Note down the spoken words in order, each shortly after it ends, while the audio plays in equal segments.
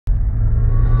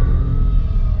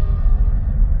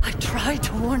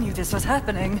warn you this was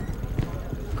happening.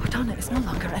 Cortana is no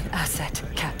longer an asset,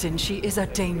 Captain. She is a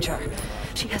danger.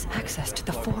 She has access to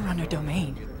the Forerunner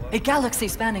domain, a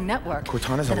galaxy-spanning network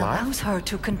Cortana's that alive? allows her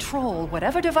to control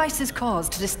whatever devices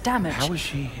caused this damage. How is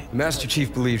she? Master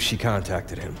Chief believes she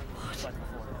contacted him.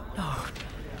 No,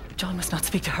 John must not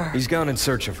speak to her. He's gone in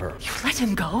search of her. You let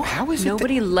him go? How is it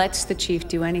Nobody lets the chief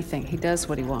do anything. He does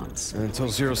what he wants. Until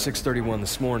 0631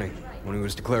 this morning, when he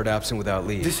was declared absent without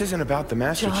leave. This isn't about the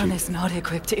Master John Chief. is not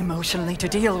equipped emotionally to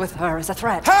deal with her as a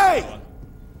threat. Hey!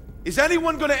 Is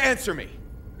anyone gonna answer me?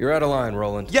 You're out of line,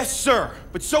 Roland. Yes, sir,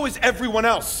 but so is everyone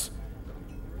else.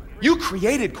 You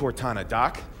created Cortana,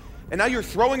 Doc. And now you're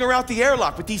throwing her out the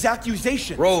airlock with these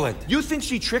accusations. Roland. You think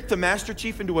she tricked the Master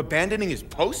Chief into abandoning his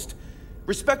post?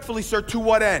 Respectfully, sir, to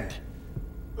what end?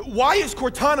 Why is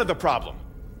Cortana the problem?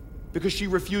 Because she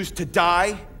refused to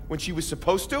die when she was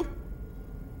supposed to?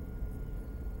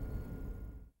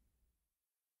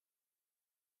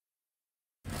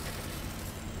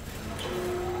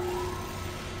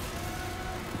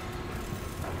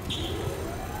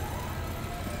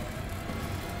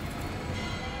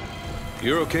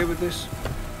 You're okay with this?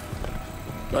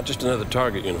 Not just another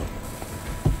target, you know.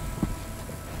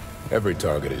 Every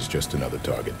target is just another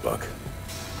target, Buck.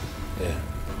 Yeah.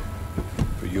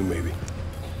 For you, maybe.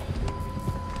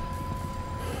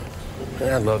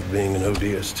 I love being an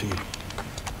ODST.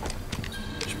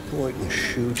 Just point and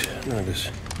shoot. None of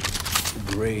this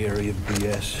gray area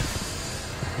BS.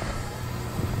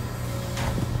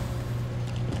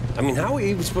 I mean, how are we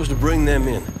even supposed to bring them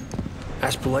in?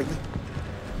 Ask politely?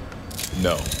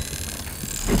 No.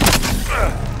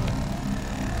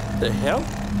 The hell?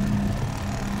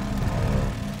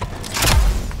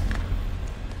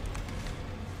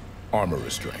 Armor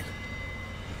restraint.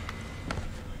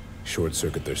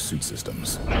 Short-circuit their suit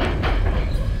systems.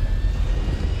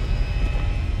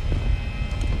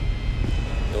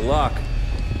 The lock.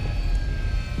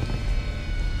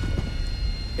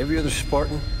 Every other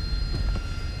Spartan,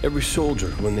 every soldier,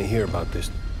 when they hear about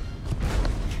this,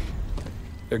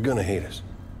 they're gonna hate us.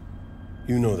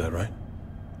 You know that, right?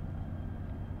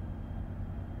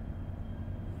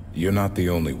 You're not the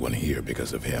only one here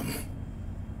because of him.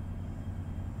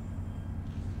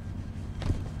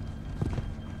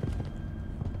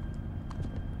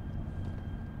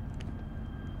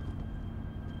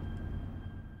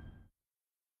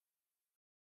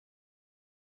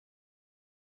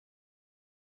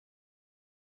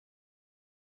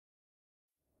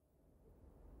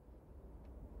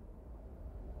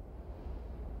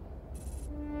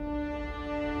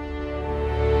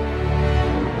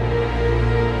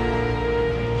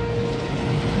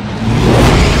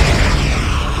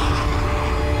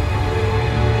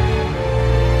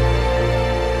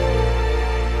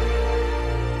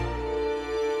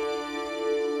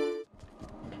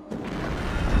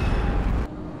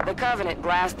 The Covenant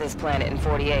glassed this planet in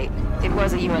 '48. It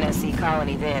was a UNSC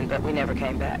colony then, but we never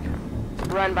came back.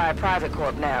 Run by a private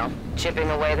corp now, chipping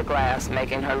away the glass,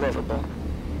 making her livable.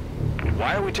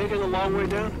 Why are we taking the long way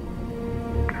down?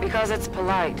 Because it's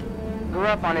polite. Grew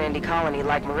up on an indie colony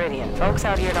like Meridian. Folks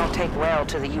out here don't take well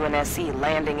to the UNSC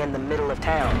landing in the middle of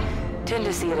town. Tend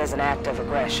to see it as an act of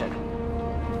aggression.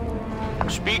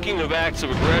 Speaking of acts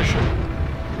of aggression...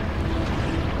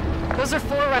 Those are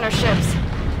Forerunner ships.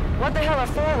 What the hell are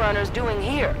Forerunners doing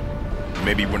here?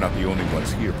 Maybe we're not the only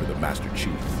ones here for the Master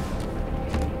Chief.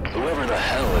 Whoever the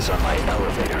hell is on my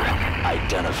elevator,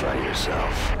 identify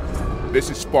yourself. This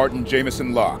is Spartan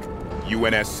Jameson Locke,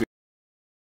 UNSC.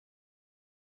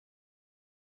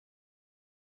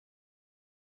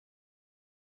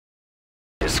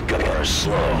 It's Governor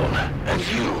Sloan, and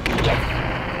you...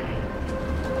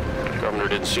 Governor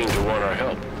didn't seem to want our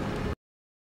help.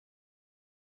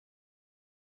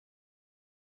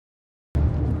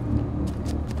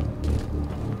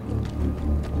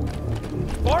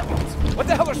 Spartans? What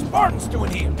the hell are Spartans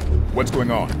doing here? What's going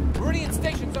on? Meridian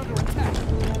Station's under attack.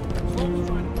 Sloan's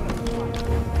trying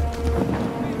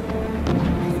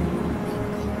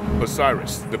to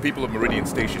Osiris, the people of Meridian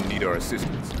Station need our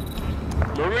assistance.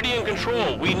 Meridian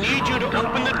Control, we need you to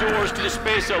open the doors to the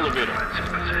space elevator.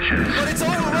 But it's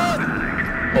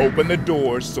overrun! Open the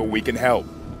doors so we can help.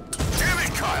 Damn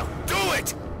it, Kyle! Do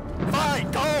it!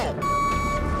 Fine, go!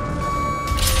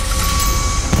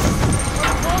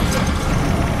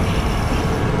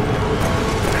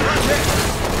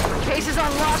 Case is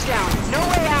on lockdown. No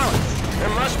way out. There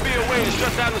must be a way to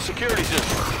shut down the security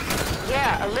system.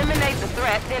 Yeah, eliminate the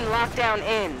threat, then lockdown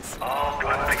ends. All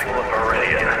good people of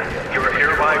Meridian, you are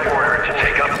hereby ordered to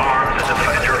take up arms and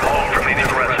defend your home from the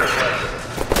aggressors.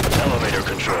 Elevator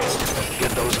control.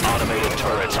 Get those automated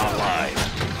turrets online.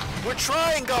 We're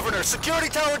trying, Governor. Security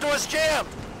tower door's jammed.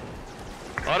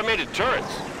 Automated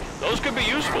turrets. Those could be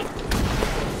useful.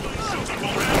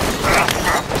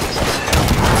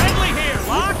 Friendly here,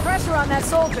 lock! Pressure on that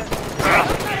soldier.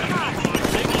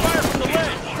 Taking fire from the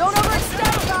ledge. Don't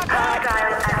overextend, Doc!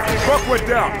 Truck went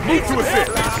down. Move to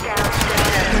assist.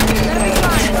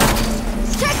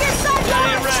 Check your side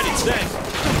doors! Ready, thanks.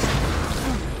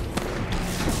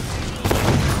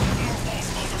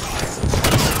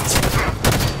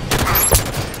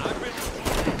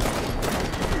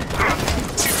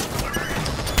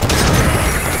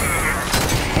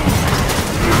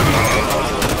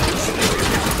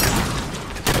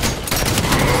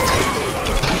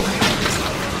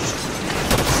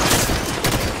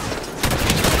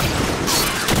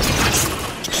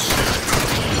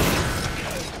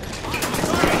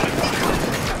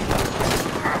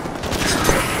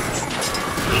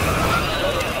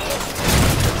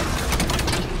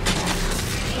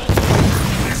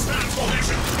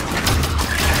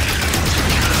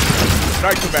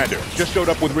 Night Commander, just showed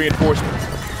up with reinforcements.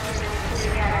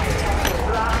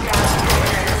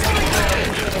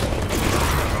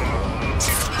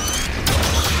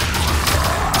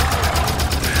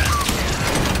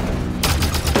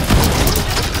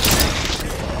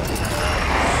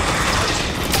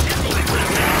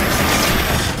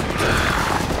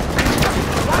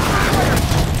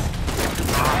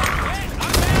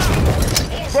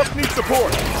 Buck needs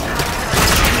support.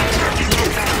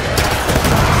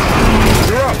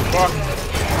 You're up, Buck.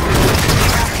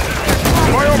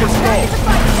 Fly over, Skull.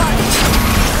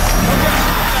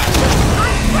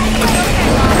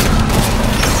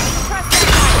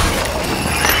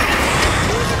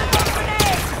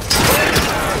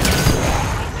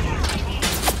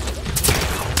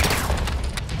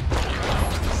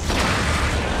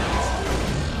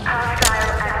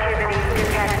 Hostile activity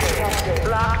detected.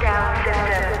 Lockdown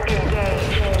system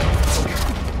engaged.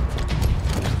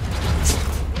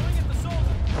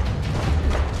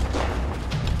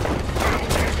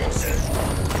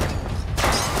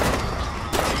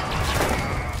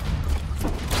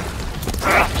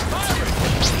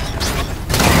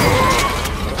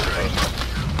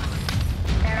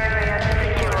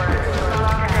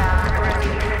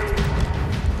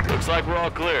 Looks like we're all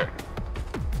clear.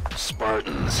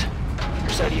 Spartans.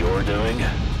 Is that your doing?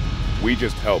 We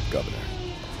just helped, Governor.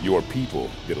 Your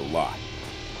people did a lot.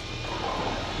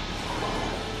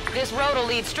 This road will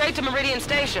lead straight to Meridian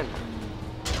Station.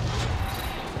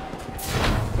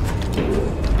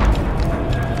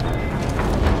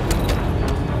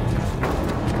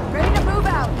 Ready to move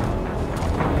out.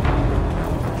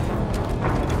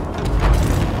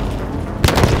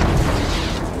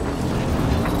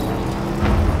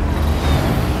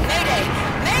 Mayday!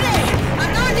 Mayday!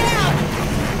 I'm going down!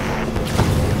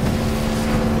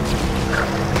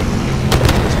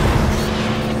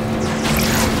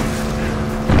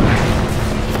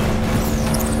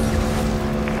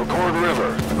 McCord River,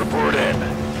 report in.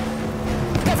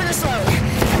 Governor Sloan, the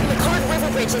McCord River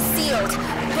Bridge is sealed,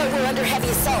 but we're under heavy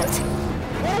assault.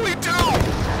 What do we do?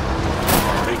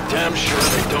 Make damn sure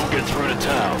they don't get through to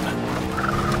town.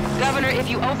 Governor, if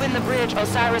you open the bridge,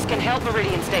 Osiris can help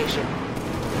Meridian Station.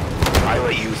 I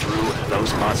let you through,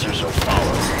 those monsters will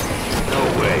follow. No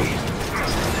way.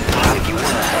 If you want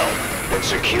to help, then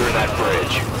secure that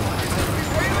bridge.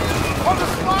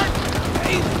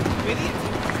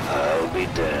 I'll be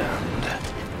damned.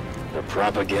 The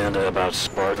propaganda about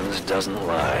Spartans doesn't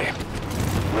lie.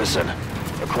 Listen,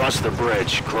 across the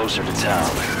bridge, closer to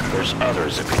town, there's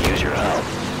others that could use your help.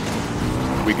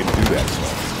 We can do that,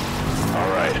 Saul. All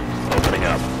right, opening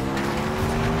up.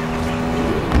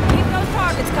 Keep those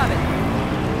targets coming.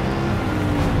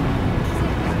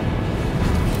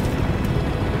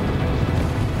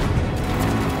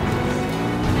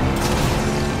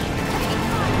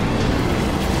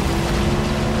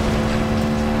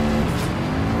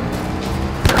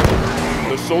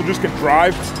 The soldiers can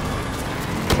drive?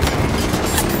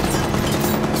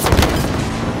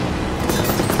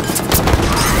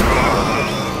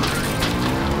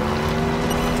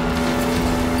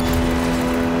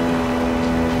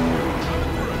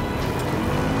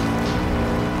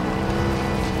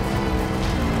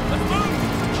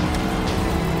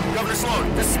 Governor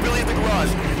Sloan, this is Billy at the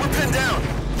garage. We're pinned down.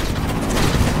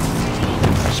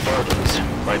 Spartans,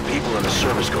 my people in the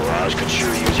service garage could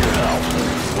sure use your help.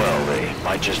 Well, they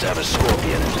might just have a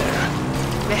Scorpion in there.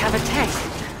 They have a tank.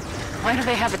 Why do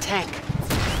they have a tank?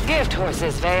 Gift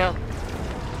horses, Vale.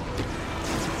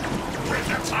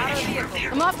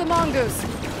 I'm off the mongoose.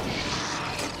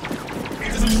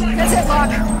 That's it,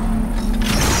 Locke.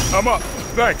 I'm up.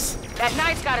 Thanks. That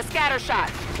knight's got a scatter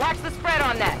shot. Watch the spread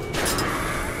on that.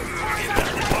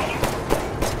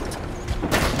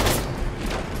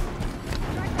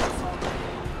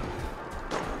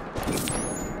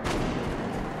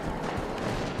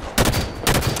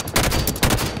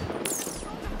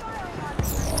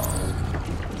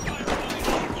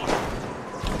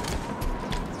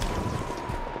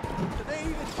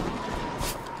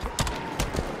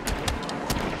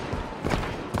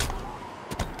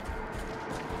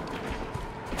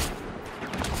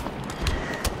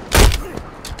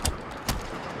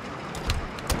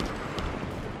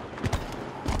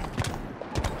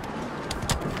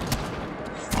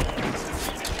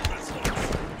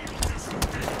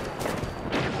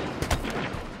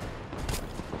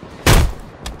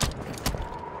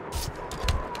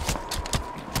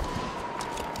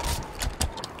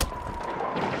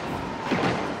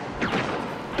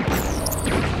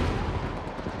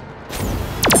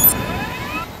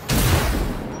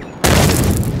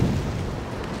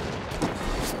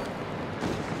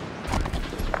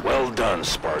 done,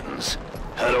 Spartans.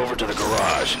 Head over to the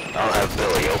garage. I'll have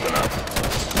Billy open up.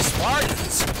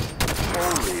 Spartans!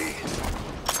 Holy.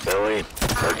 Billy,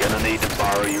 we're gonna need to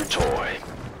borrow your toy.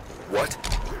 What?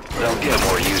 They'll get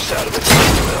more use out of it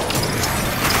than you will.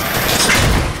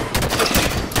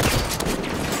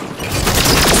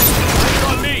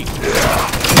 On me!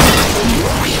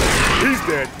 He's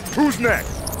dead. Who's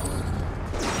next?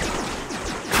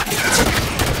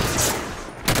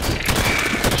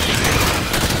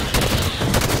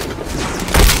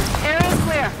 Area's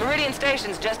clear. Meridian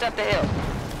Station's just up the hill.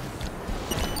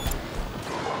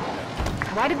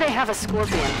 Why did they have a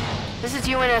Scorpion? This is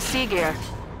UNSC gear.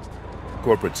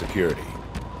 Corporate security.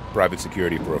 Private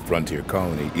security for a frontier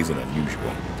colony isn't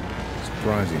unusual.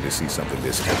 Surprising to see something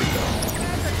this heavy, though.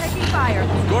 They're taking fire.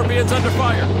 Scorpion's under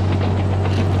fire.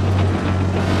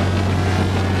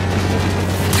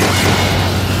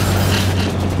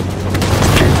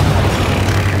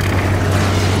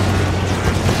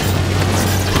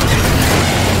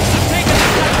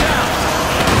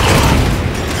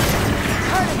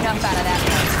 Heard enough out of that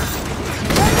place.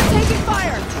 They're taking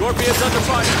fire. Scorpion's under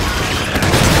fire.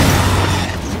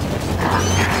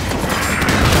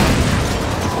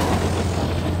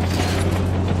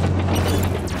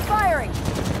 Firing.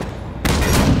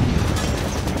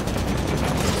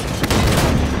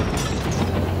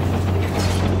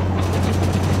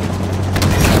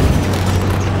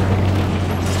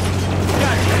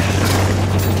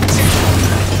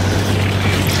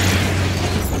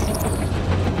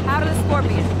 Out of the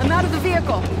Scorpion. I'm out of the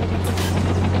vehicle.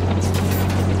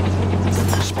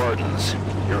 Spartans,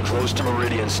 you're close to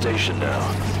Meridian Station now.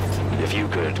 If you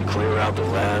could clear out the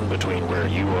land between where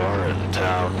you are and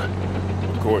town.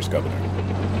 Of course, Governor.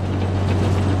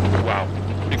 Wow.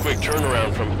 Pretty quick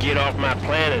turnaround from get off my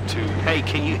planet to, hey,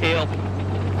 can you help?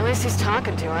 At least he's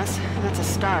talking to us. That's a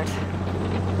start.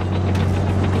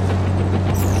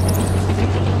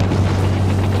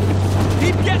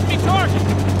 Keep getting me target!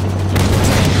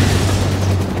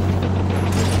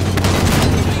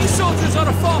 You soldiers ought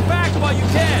to fall back while you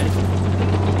can!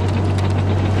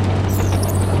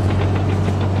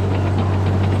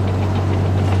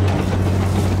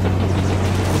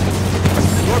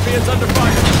 Scorpion's under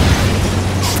fire.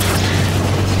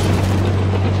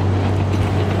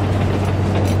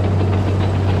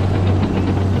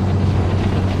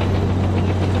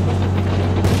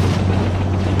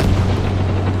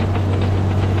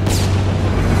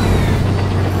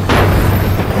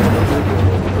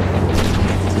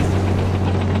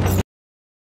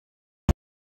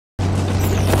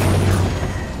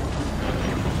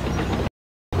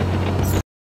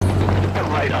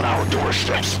 Right on our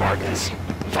doorstep, Spartans.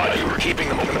 Thought you were keeping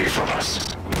them away from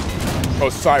us.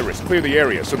 Osiris, clear the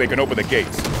area so they can open the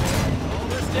gates. All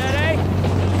this dead, eh?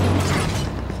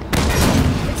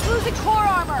 It's losing core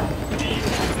armor.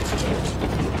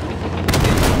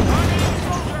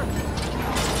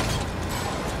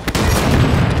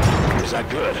 Is that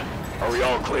good? Are we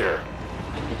all clear?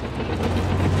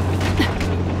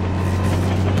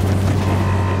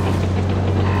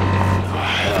 Oh,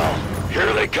 hell.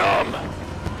 Here they come!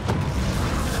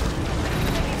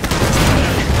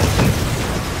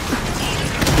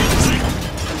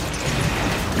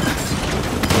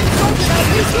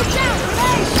 Get down,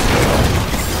 grenade!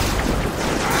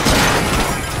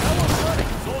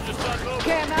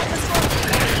 Okay, I'm out of the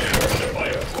Scorpion.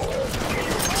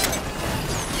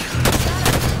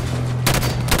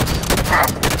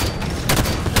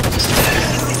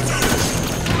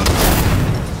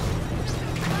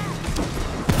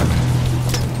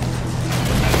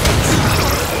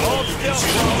 Hold still,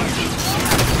 Wallace.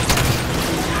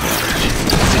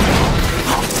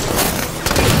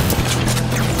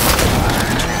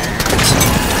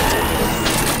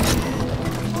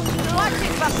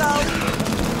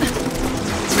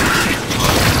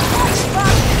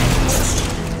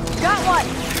 Got one!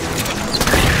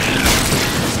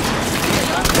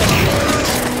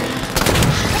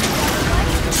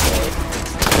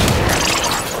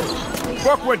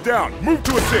 Buck went down. Move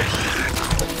to assist.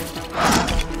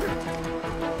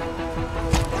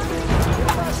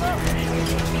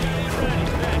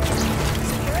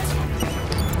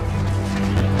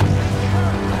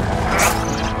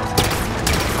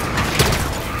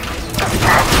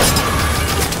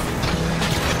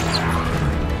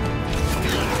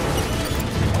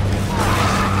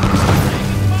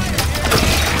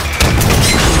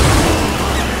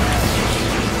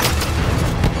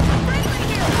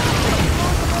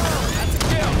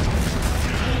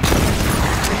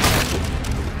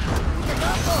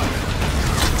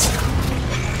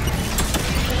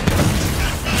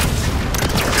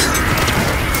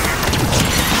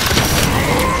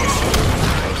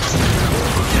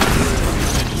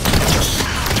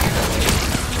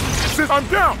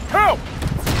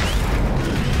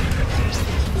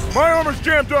 armor's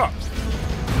jammed up!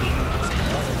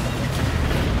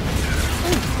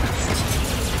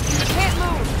 Can't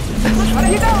move.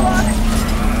 Up you go, Locke.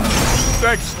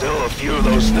 Thanks. Still a few of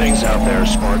those things out there,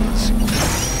 Spartans.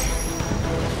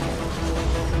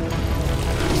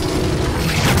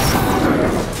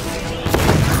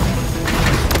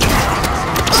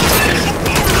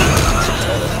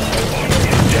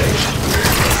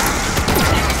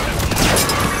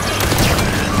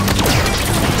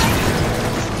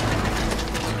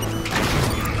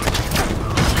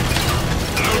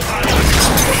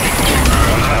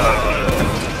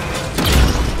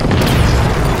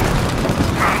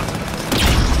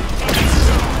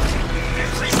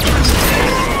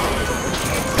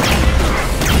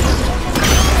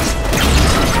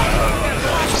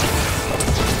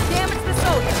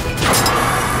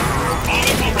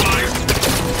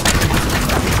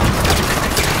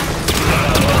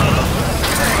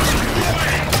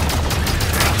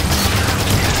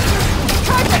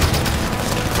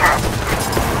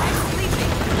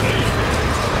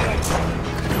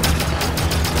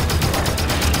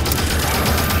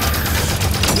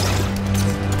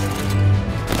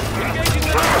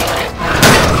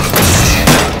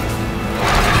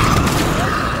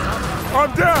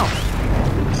 I'm down!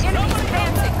 Enemy's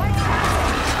advancing.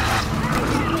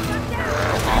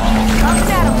 Up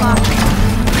at him, Locke.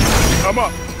 I'm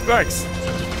up. Thanks.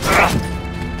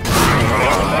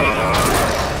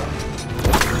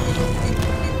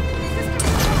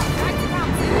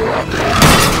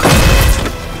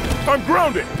 I'm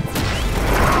grounded!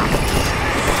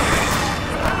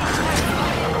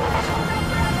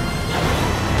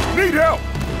 Need help!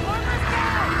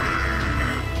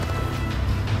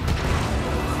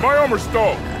 My armor's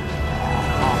stalled.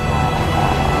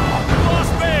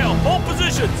 Lost bail! Hold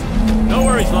positions! No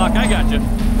worries, Locke, I got you.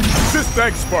 Just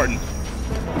thanks, Spartan.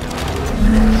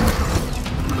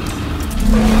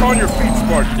 On your feet,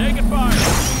 Spartan. Taking fire!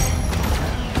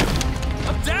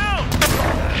 I'm down!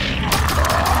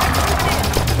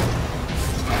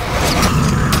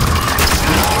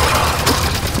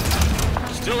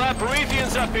 Still have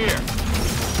Prometheans up here.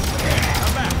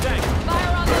 I'm back, thanks.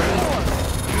 Fire on the floor.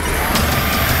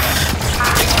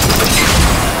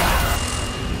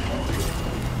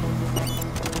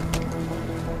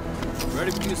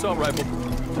 Ready for the assault rifle.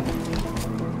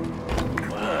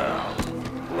 Well,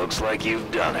 looks like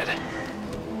you've done it.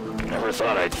 Never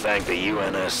thought I'd thank the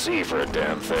UNSC for a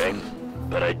damn thing,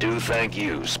 but I do thank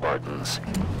you, Spartans.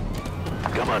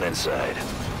 Come on inside.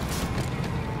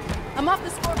 I'm off the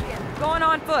Scorpion. Going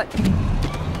on foot.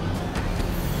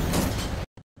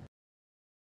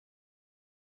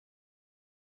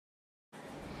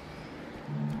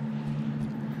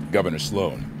 Governor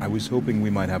Sloan, I was hoping we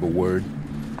might have a word.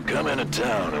 Come into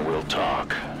town and we'll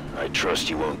talk. I trust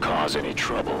you won't cause any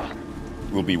trouble.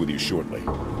 We'll be with you shortly.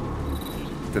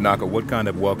 Tanaka, what kind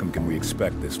of welcome can we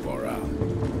expect this far out?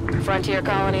 Frontier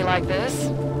colony like this?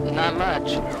 Not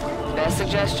much. Best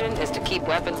suggestion is to keep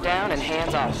weapons down and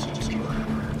hands off.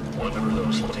 Whatever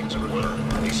those things are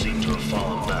learned, they seem to have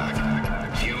fallen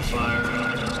back. Few fire,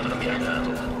 none can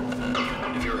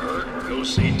handle. If you're hurt, go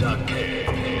see Doc K.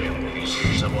 If you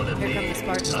see someone in Here come the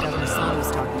Spartans Governor Sloan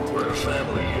was talking to. We're a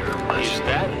family here. Is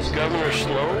that Governor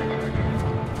Sloan?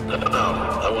 No,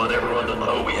 I want everyone to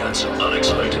know we had some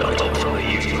unexpected help from the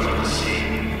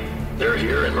UNSC. They're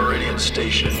here in Meridian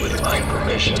Station with my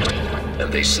permission,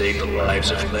 and they saved the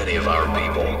lives of many of our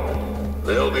people.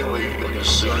 They'll be leaving as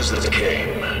soon as they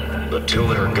came, but till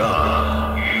they're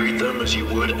gone, treat them as you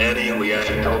would any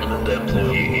Lieutenant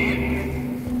employee.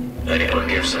 Anyone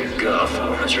gives them guff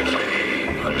will answer to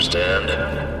me, understand?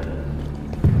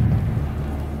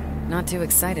 Not too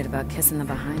excited about kissing the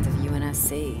behinds of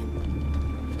UNSC.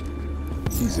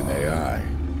 He's an AI.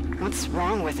 What's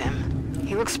wrong with him?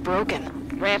 He looks broken.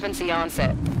 Rampancy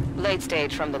onset. Late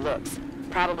stage from the looks.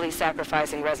 Probably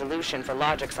sacrificing resolution for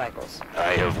logic cycles.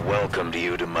 I have welcomed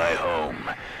you to my home.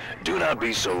 Do not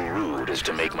be so rude as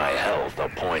to make my health a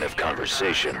point of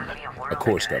conversation. Of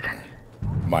course, Governor.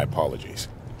 My apologies.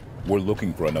 We're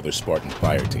looking for another Spartan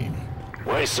fire team.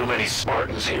 Why so many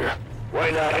Spartans here?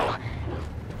 Why not?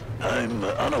 I'm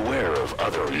unaware of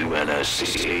other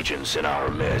UNSC agents in our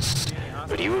midst,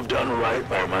 but you have done right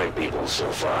by my people so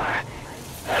far.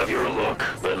 Have your look,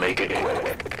 but make it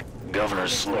quick. Governor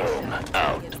Sloan,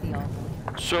 out.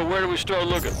 So where do we start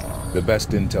looking? The best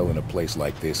intel in a place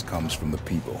like this comes from the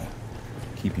people.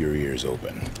 Keep your ears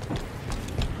open.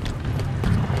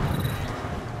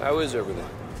 How is everything?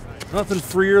 Nothing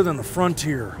freer than the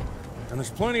frontier. And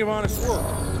there's plenty of honest work.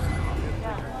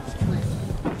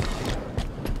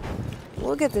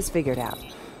 We'll get this figured out.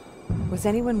 Was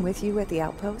anyone with you at the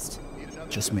outpost?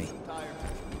 Just me.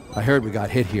 I heard we got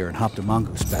hit here and hopped a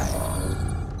mongoose back.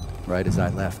 Right as I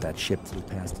left, that ship flew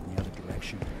past in the other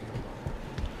direction.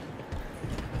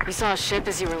 You saw a ship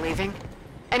as you were leaving?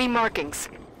 Any markings?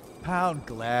 Pound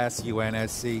glass,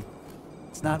 UNSC.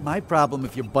 It's not my problem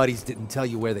if your buddies didn't tell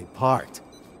you where they parked.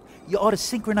 You ought to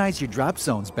synchronize your drop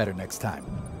zones better next time.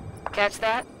 Catch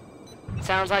that?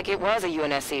 Sounds like it was a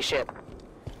UNSC ship.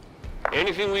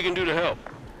 Anything we can do to help?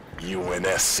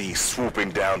 UNSC swooping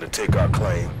down to take our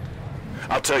claim.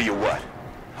 I'll tell you what,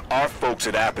 our folks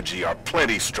at Apogee are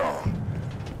plenty strong.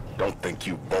 Don't think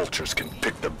you vultures can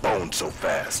pick the bone so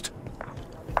fast.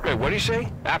 Wait, what do you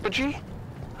say? Apogee?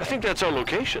 I think that's our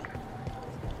location.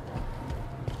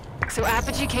 So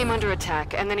Apogee came under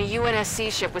attack, and then a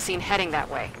UNSC ship was seen heading that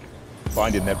way.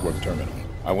 Find a network terminal.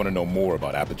 I want to know more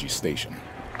about Apogee Station.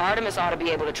 Artemis ought to be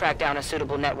able to track down a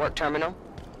suitable network terminal.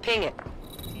 Ping it.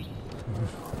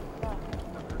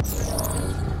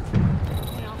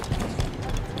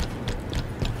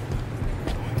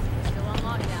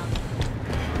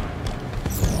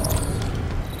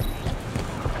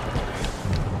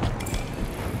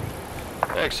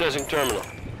 Accessing terminal.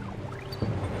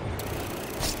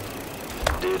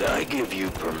 Did I give you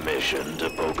permission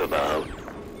to poke about?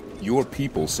 Your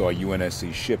people saw a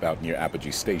UNSC ship out near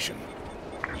Apogee Station.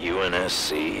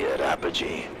 UNSC at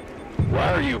Apogee?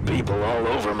 Why are you people all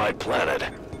over my planet?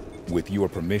 With your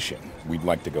permission, we'd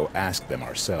like to go ask them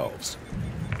ourselves.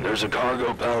 There's a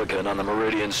cargo Pelican on the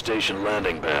Meridian Station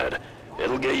landing pad.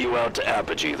 It'll get you out to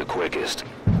Apogee the quickest.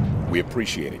 We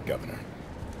appreciate it, Governor.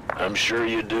 I'm sure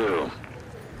you do.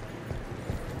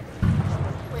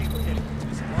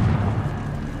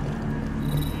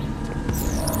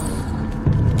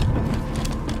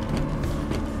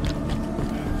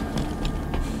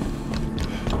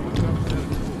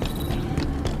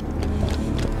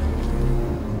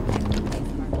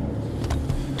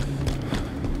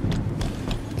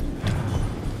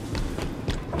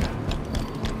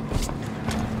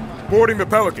 Boarding the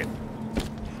Pelican.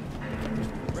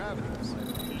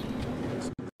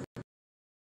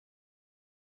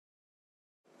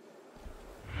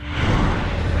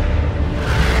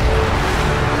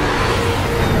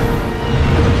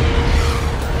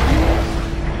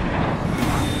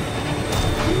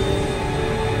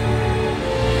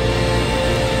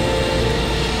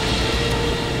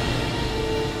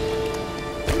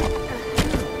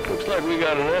 Looks like we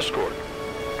got an escort.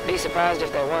 Be surprised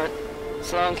if there weren't.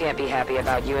 Sloan can't be happy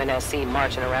about UNSC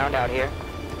marching around out here.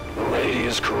 The lady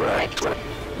is correct.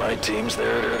 My team's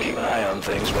there to keep an eye on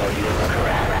things while you're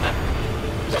around.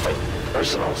 Nothing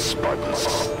personal,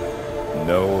 Spartans.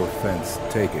 No offense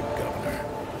taken, Governor.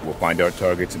 We'll find our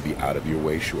targets and be out of your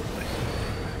way shortly.